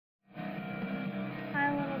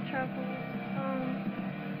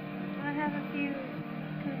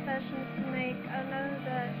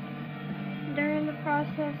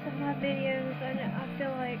saw some of my videos and I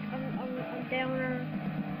feel like I'm downer.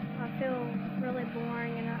 I feel really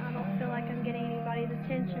boring and I don't feel like I'm getting anybody's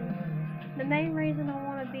attention. The main reason I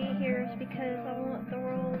want to be here is because I want the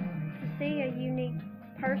world to see a unique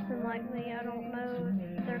person like me. I don't know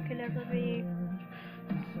if there could ever be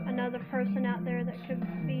another person out there that could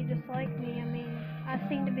be just like me. I mean, I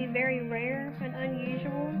seem to be very rare and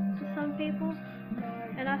unusual to some people,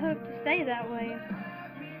 and I hope to stay that way.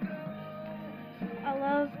 I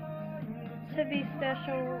love to be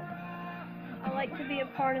special. I like to be a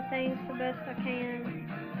part of things the best I can.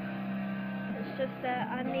 It's just that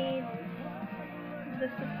I need the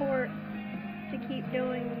support to keep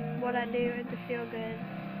doing what I do and to feel good.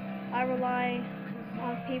 I rely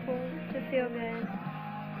on people to feel good,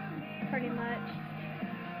 pretty much.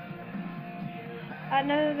 I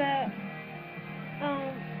know that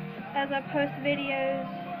as I post videos,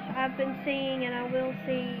 I've been seeing and I will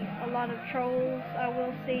see a lot of trolls. I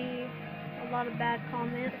will see a lot of bad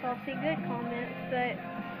comments. I'll see good comments, but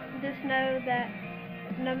just know that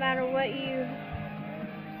no matter what you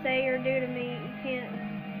say or do to me, you can't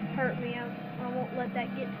hurt me. I won't let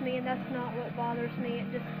that get to me, and that's not what bothers me.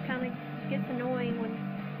 It just kind of gets annoying when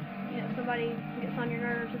somebody gets on your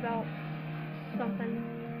nerves about something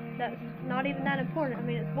that's not even that important. I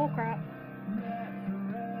mean, it's bullcrap.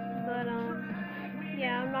 But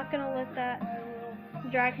yeah, I'm not gonna let that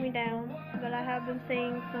drag me down. But I have been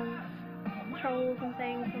seeing some trolls and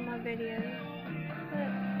things in my videos. But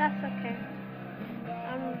that's okay.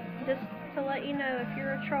 Just to let you know, if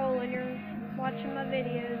you're a troll and you're watching my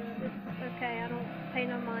videos, it's okay. I don't pay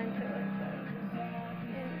no mind to it.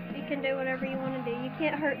 So you can do whatever you want to do. You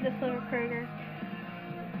can't hurt this little critter.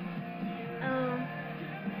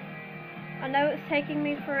 I know it's taking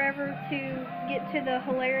me forever to get to the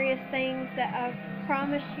hilarious things that I've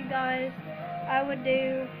promised you guys I would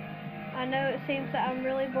do. I know it seems that I'm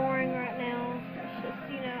really boring right now. It's just,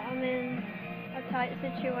 I'm in a tight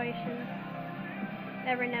situation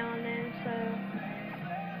every now and then. So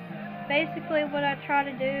basically what I try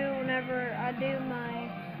to do whenever I do my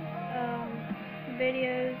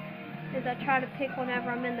videos is I try to pick whenever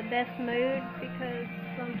I'm in the best mood, because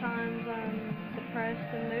sometimes I'm depressed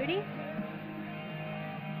and moody.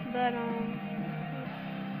 But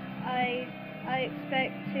I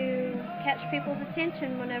expect to catch people's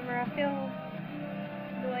attention whenever I feel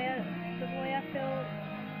the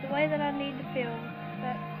way that I need to feel.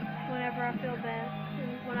 That's whenever I feel best.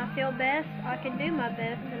 And when I feel best, I can do my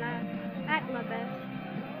best and I act my best.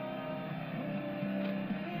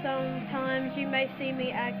 Sometimes you may see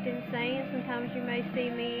me act insane. Sometimes you may see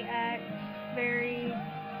me act very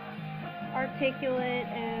articulate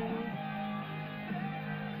and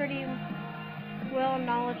pretty well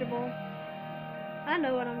knowledgeable. I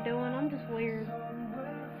know what I'm doing. I'm just weird.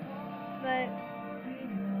 But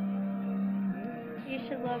you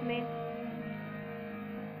should love me.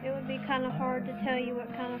 It would be kind of hard to tell you what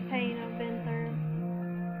kind of pain I've been through.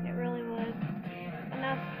 It really would. And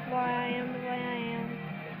that's why I am the way I am.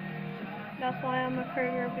 That's why I'm a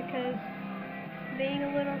Kruger, because being a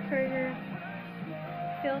little Kruger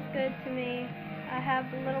feels good to me. I have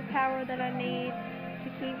the little power that I need to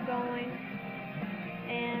keep going,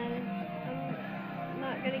 and I'm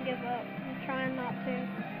not gonna give up. I'm trying not to.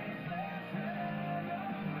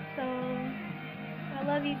 So I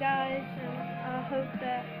love you guys, and I hope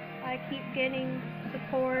that I keep getting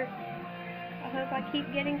support. I hope I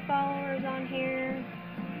keep getting followers on here,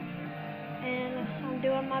 and I'm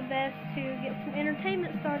doing my best to get some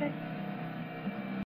entertainment started.